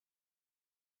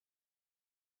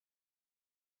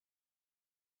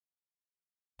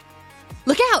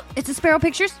Look out! It's a Sparrow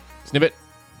Pictures. Snipit.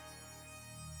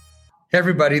 Hey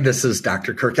everybody, this is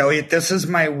Dr. Kirk Elliot. This is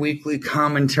my weekly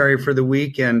commentary for the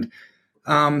week, and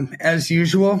as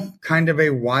usual, kind of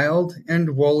a wild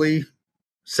and woolly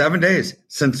 7 days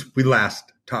since we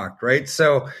last talked, right?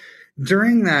 So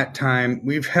during that time,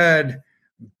 we've had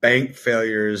bank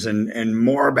failures and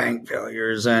more bank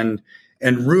failures and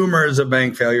rumors of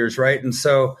bank failures, right? And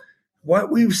so what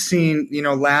we've seen,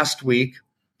 last week,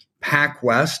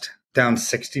 PacWest down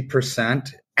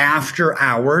 60% after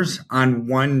hours on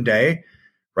one day,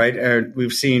 right?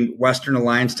 We've seen Western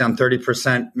Alliance down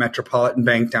 30%, Metropolitan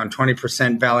Bank down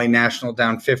 20%, Valley National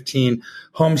down 15%,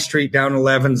 Home Street down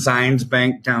 11%, Zions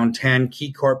Bank down 10%,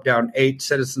 KeyCorp down 8%,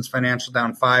 Citizens Financial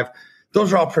down 5%.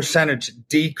 Those are all percentage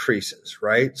decreases,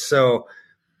 right? So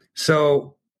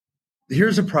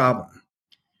here's a problem.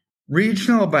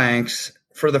 Regional banks,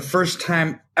 for the first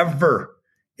time ever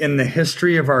in the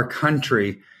history of our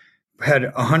country, had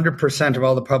 100% of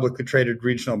all the publicly traded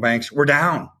regional banks were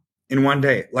down in one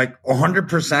day, like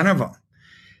 100% of them.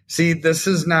 See, this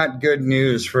is not good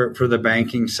news for the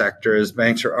banking sector, as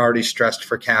banks are already stressed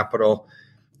for capital.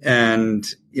 And,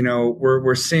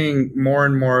 we're seeing more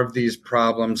and more of these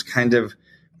problems kind of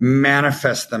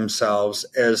manifest themselves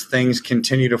as things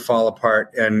continue to fall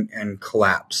apart and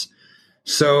collapse.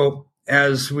 So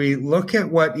as we look at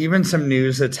what even some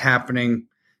news that's happening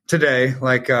today,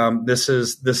 like this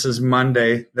is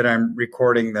Monday that I'm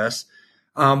recording this.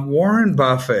 Warren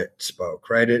Buffett spoke,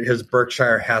 right, at his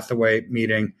Berkshire Hathaway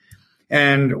meeting.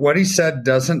 And what he said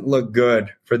doesn't look good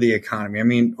for the economy. I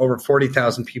mean, over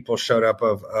 40,000 people showed up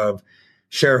of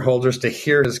shareholders to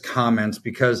hear his comments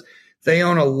because they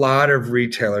own a lot of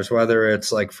retailers, whether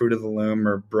it's like Fruit of the Loom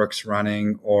or Brooks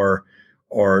Running or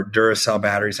Duracell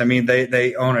batteries. I mean,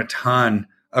 they own a ton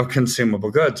of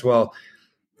consumable goods. Well,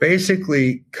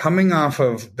 basically, coming off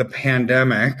of the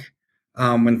pandemic,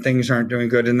 when things aren't doing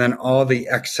good, and then all the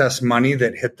excess money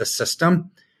that hit the system,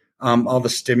 all the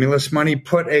stimulus money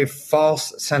put a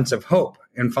false sense of hope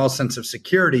and false sense of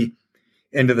security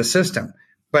into the system.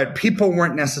 But people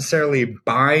weren't necessarily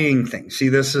buying things. See,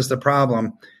 this is the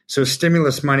problem. So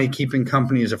stimulus money keeping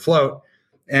companies afloat,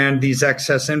 and these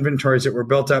excess inventories that were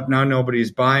built up, now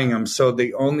nobody's buying them. So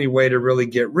the only way to really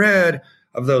get rid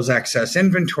of those excess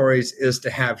inventories is to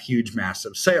have huge,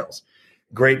 massive sales.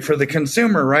 Great for the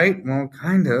consumer, right? Well,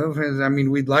 kind of. I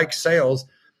mean, we'd like sales.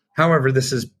 However,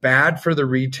 this is bad for the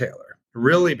retailer,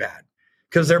 really bad,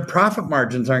 because their profit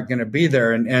margins aren't going to be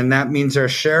there. And that means their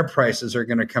share prices are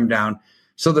going to come down.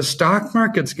 So the stock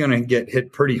market's going to get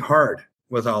hit pretty hard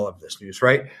with all of this news,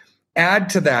 right? Add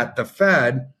to that the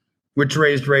Fed, which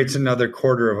raised rates another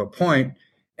 1/4 point.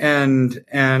 And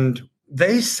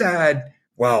they said,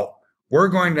 well, we're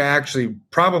going to actually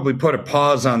probably put a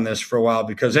pause on this for a while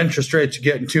because interest rates are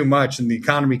getting too much and the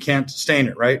economy can't sustain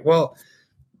it, right? Well,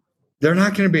 they're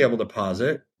not going to be able to pause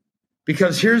it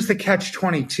because here's the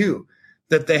catch-22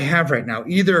 that they have right now.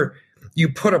 Either you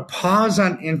put a pause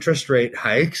on interest rate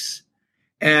hikes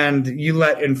and you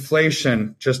let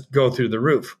inflation just go through the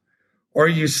roof, or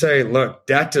you say, look,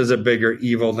 debt is a bigger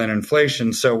evil than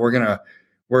inflation. So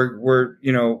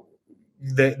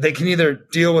they can either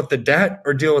deal with the debt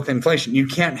or deal with inflation. You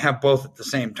can't have both at the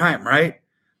same time, right?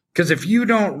 Because if you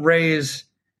don't raise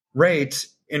rates,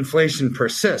 inflation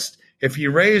persists. If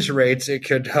you raise rates, it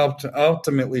could help to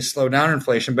ultimately slow down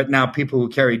inflation. But now people who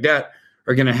carry debt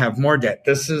are going to have more debt.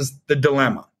 This is the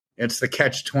dilemma. It's the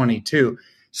catch-22.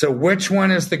 So which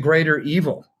one is the greater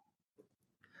evil?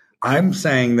 I'm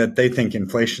saying that they think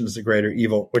inflation is the greater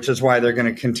evil, which is why they're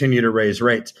going to continue to raise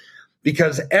rates.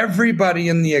 Because everybody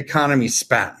in the economy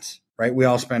spends, right? We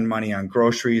all spend money on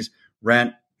groceries,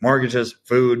 rent, mortgages,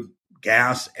 food,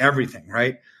 gas, everything,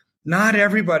 right? Not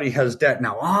everybody has debt.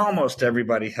 Now, almost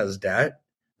everybody has debt,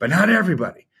 but not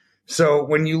everybody. So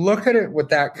when you look at it with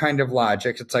that kind of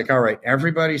logic, it's like, all right,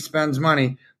 everybody spends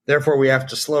money. Therefore, we have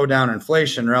to slow down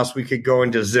inflation, or else we could go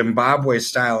into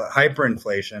Zimbabwe-style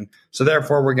hyperinflation. So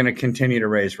therefore, we're going to continue to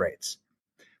raise rates.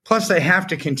 Plus, they have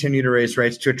to continue to raise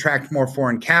rates to attract more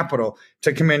foreign capital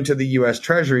to come into the U.S.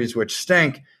 treasuries, which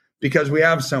stink because we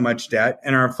have so much debt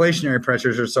and our inflationary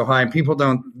pressures are so high. And people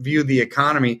don't view the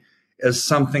economy as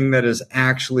something that is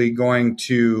actually going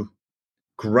to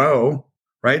grow,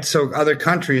 right? So other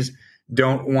countries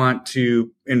don't want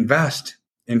to invest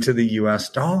into the U.S.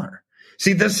 dollar.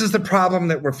 See, this is the problem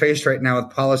that we're faced right now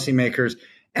with policymakers.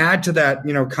 Add to that,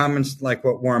 comments like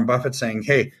what Warren Buffett's saying,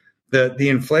 hey, the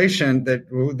inflation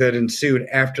that ensued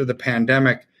after the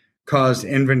pandemic caused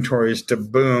inventories to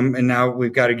boom. And now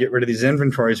we've got to get rid of these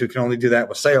inventories. We can only do that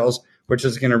with sales, which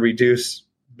is going to reduce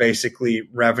basically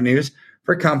revenues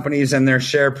for companies, and their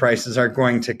share prices are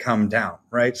going to come down,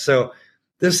 right? So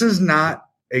this is not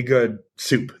a good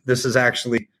soup. This is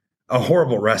actually a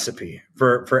horrible recipe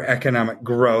for economic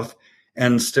growth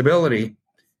and stability.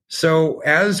 So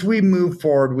as we move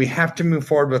forward, we have to move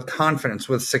forward with confidence,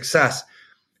 with success,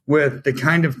 with the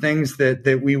kind of things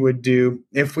that we would do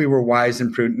if we were wise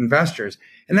and prudent investors.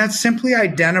 And that's simply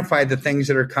identify the things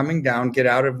that are coming down, get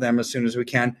out of them as soon as we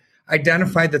can,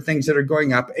 identify the things that are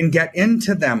going up and get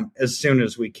into them as soon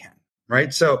as we can,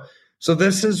 right? So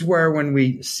this is where when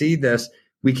we see this,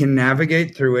 we can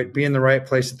navigate through it, be in the right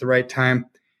place at the right time.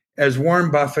 As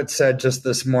Warren Buffett said just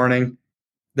this morning,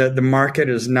 that the market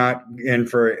is not in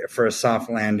for a soft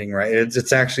landing, right?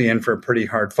 It's actually in for a pretty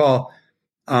hard fall.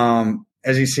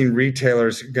 As you've seen,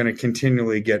 retailers are going to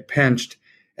continually get pinched.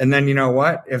 And then you know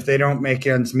what? If they don't make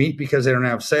ends meet because they don't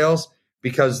have sales,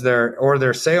 because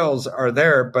their sales are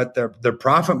there, but their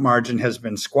profit margin has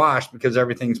been squashed because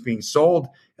everything's being sold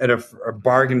at a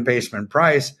bargain basement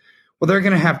price, well, they're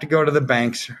going to have to go to the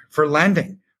banks for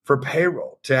lending, for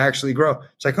payroll to actually grow.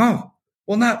 It's like, oh,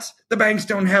 well, nuts. The banks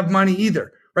don't have money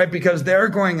either, right? Because they're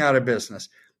going out of business.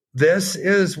 This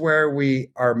is where we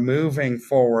are moving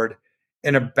forward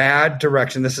in a bad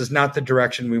direction. This is not the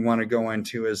direction we want to go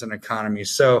into as an economy.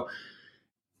 So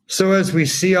as we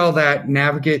see all that,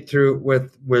 navigate through it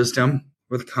with wisdom,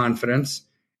 with confidence,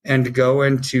 and go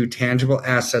into tangible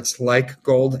assets like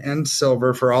gold and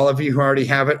silver. For all of you who already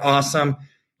have it, awesome.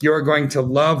 You're going to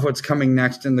love what's coming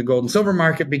next in the gold and silver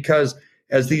market, because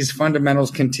as these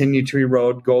fundamentals continue to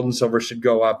erode, gold and silver should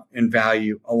go up in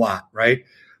value a lot, right?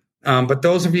 But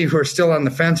those of you who are still on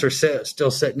the fence or still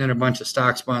sitting in a bunch of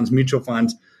stocks, bonds, mutual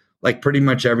funds, like pretty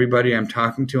much everybody I'm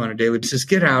talking to on a daily basis,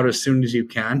 get out as soon as you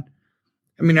can.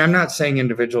 I mean, I'm not saying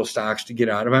individual stocks to get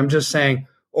out of. I'm just saying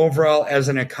overall, as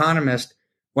an economist,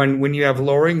 when you have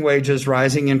lowering wages,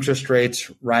 rising interest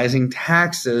rates, rising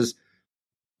taxes,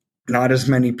 not as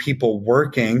many people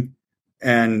working,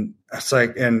 and it's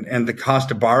like, and the cost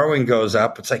of borrowing goes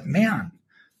up, it's like, man,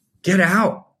 get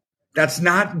out. That's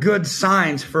not good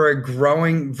signs for a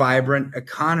growing, vibrant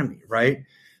economy, right?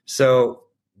 So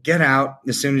get out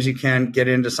as soon as you can, get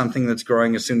into something that's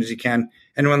growing as soon as you can.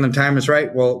 And when the time is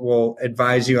right, we'll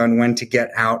advise you on when to get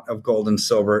out of gold and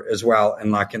silver as well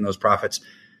and lock in those profits.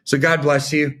 So God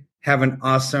bless you. Have an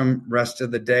awesome rest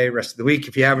of the day, rest of the week.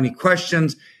 If you have any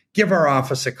questions, give our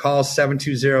office a call,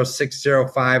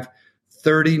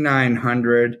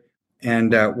 720-605-3900,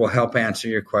 and we'll help answer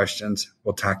your questions.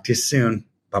 We'll talk to you soon.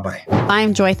 Bye-bye.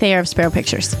 I'm Joy Thayer of Spero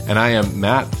Pictures. And I am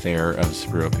Matt Thayer of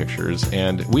Spero Pictures.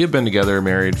 And we have been together,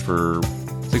 married for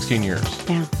 16 years.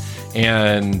 Yeah.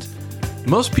 And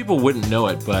most people wouldn't know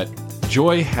it, but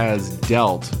Joy has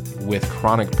dealt with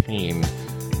chronic pain,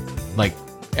 like,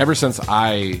 ever since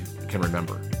I can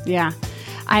remember. Yeah.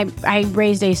 I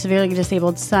raised a severely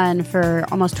disabled son for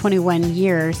almost 21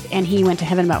 years, and he went to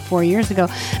heaven about 4 years ago.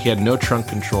 He had no trunk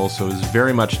control, so it was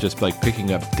very much just like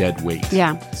picking up dead weight.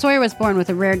 Yeah. Sawyer was born with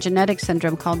a rare genetic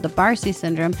syndrome called the Barcy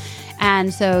syndrome,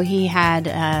 and so he had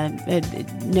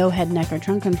no head, neck, or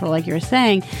trunk control, like you were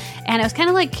saying. And it was kind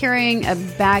of like carrying a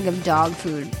bag of dog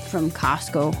food from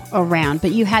Costco around,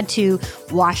 but you had to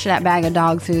wash that bag of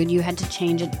dog food. You had to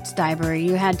change its diaper.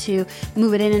 You had to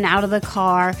move it in and out of the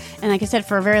car. And like I said,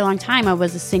 for a very long time, I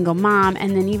was a single mom.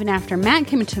 And then even after Matt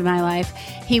came into my life,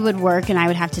 he would work and I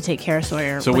would have to take care of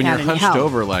Sawyer. So when you're hunched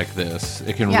over like this,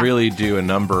 it can really do a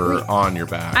number on your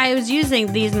back. I was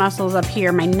using these muscles up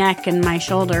here, my neck and my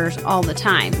shoulders, all the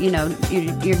time. You know,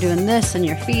 you're doing this and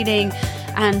you're feeding.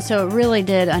 And so it really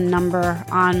did a number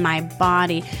on my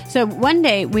body. So one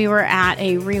day we were at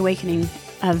a Reawaken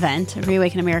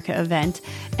America event,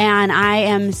 and I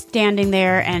am standing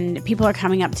there and people are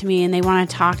coming up to me and they want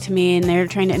to talk to me and they're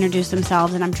trying to introduce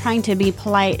themselves, and I'm trying to be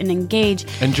polite and engage.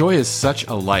 And Joy is such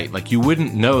a light. Like, you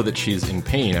wouldn't know that she's in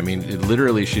pain. I mean,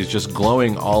 literally she's just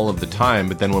glowing all of the time,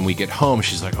 but then when we get home,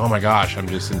 she's like, oh my gosh, I'm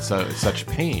just in such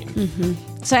pain. Mm-hmm.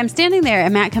 So I'm standing there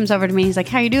and Matt comes over to me. He's like,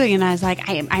 how are you doing? And I was like,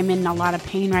 I'm in a lot of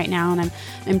pain right now, and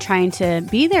I'm trying to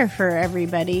be there for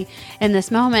everybody in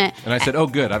this moment. And I said, oh,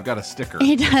 good, I've got a sticker.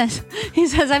 He does. He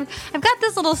says, I've got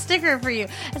this little sticker for you.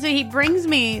 So he brings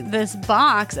me this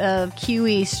box of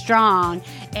QE Strong,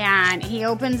 and he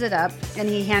opens it up and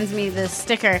he hands me this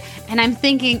sticker. And I'm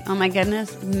thinking, oh my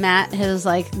goodness, Matt has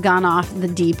like gone off the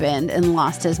deep end and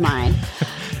lost his mind.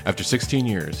 After 16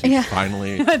 years, he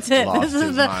finally That's it. lost This is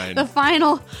his mind. The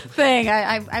final thing.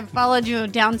 I've followed you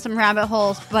down some rabbit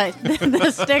holes, but the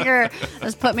sticker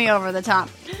has put me over the top.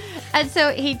 And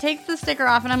so he takes the sticker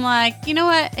off, and I'm like, you know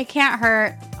what? It can't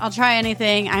hurt. I'll try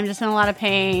anything. I'm just in a lot of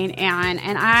pain,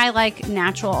 and I like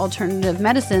natural alternative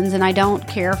medicines, and I don't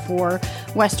care for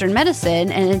Western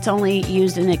medicine, and it's only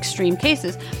used in extreme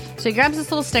cases. So he grabs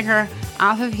this little sticker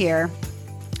off of here,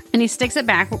 and he sticks it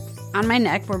back on my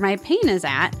neck where my pain is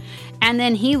at. And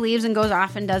then he leaves and goes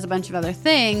off and does a bunch of other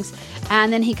things.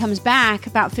 And then he comes back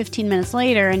about 15 minutes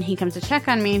later and he comes to check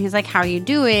on me and he's like, how are you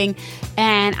doing?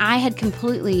 And I had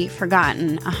completely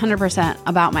forgotten 100%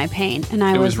 about my pain. And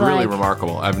it was really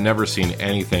remarkable. I've never seen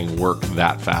anything work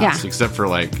that fast, except for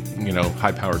like,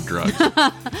 high-powered drugs.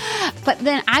 But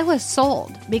then I was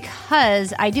sold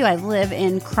because I live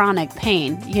in chronic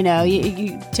pain.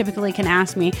 You typically can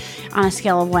ask me on a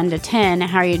scale of 1 to 10,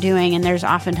 how are you doing? And there's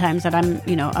oftentimes that I'm,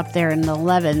 up there in the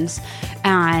 11s.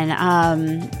 And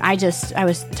I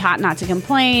was taught not to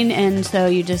complain. And so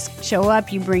you just show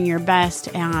up, you bring your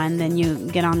best, and then you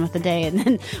get on with the day. And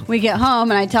then we get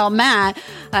home and I tell Matt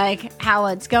like how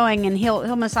it's going, and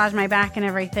he'll massage my back and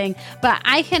everything. But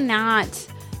I cannot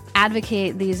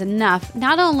advocate these enough.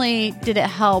 Not only did it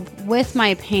help with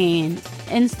my pain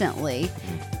instantly,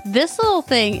 this little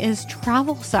thing is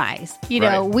travel size.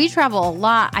 We travel a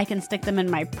lot. I can stick them in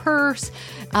my purse.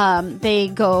 They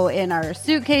go in our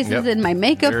suitcases, in my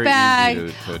makeup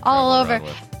bag, all over.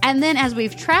 And then as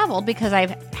we've traveled, because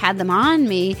I've had them on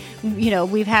me,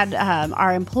 we've had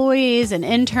our employees and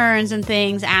interns and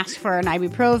things ask for an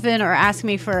ibuprofen or ask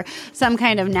me for some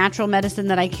kind of natural medicine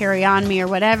that I carry on me or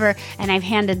whatever. And I've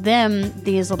handed them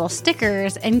these little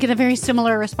stickers and get a very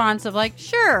similar response of like,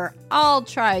 sure, I'll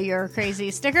try your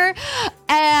crazy sticker.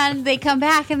 And they come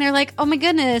back and they're like, oh my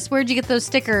goodness, where'd you get those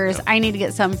stickers? I need to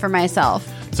get some for myself.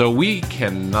 So we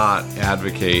cannot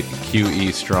advocate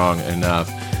QE Strong enough.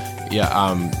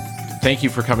 Thank you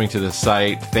for coming to the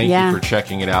site. Thank you for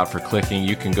checking it out, for clicking.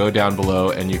 You can go down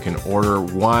below and you can order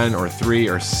 1 or 3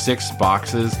 or 6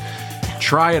 boxes.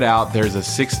 Try it out. There's a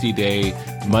 60-day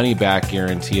money-back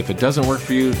guarantee. If it doesn't work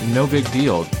for you, no big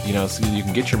deal. So you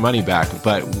can get your money back.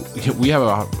 But we have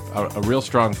a real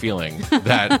strong feeling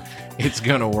that it's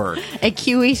going to work. A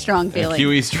QE Strong feeling. A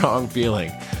QE Strong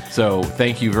feeling. So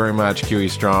thank you very much, QE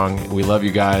Strong. We love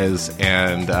you guys,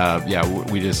 and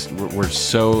we're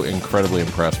so incredibly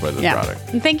impressed by this product.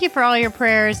 And thank you for all your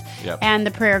prayers and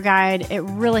the prayer guide. It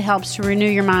really helps to renew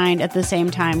your mind at the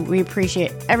same time. We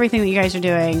appreciate everything that you guys are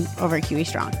doing over at QE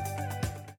Strong.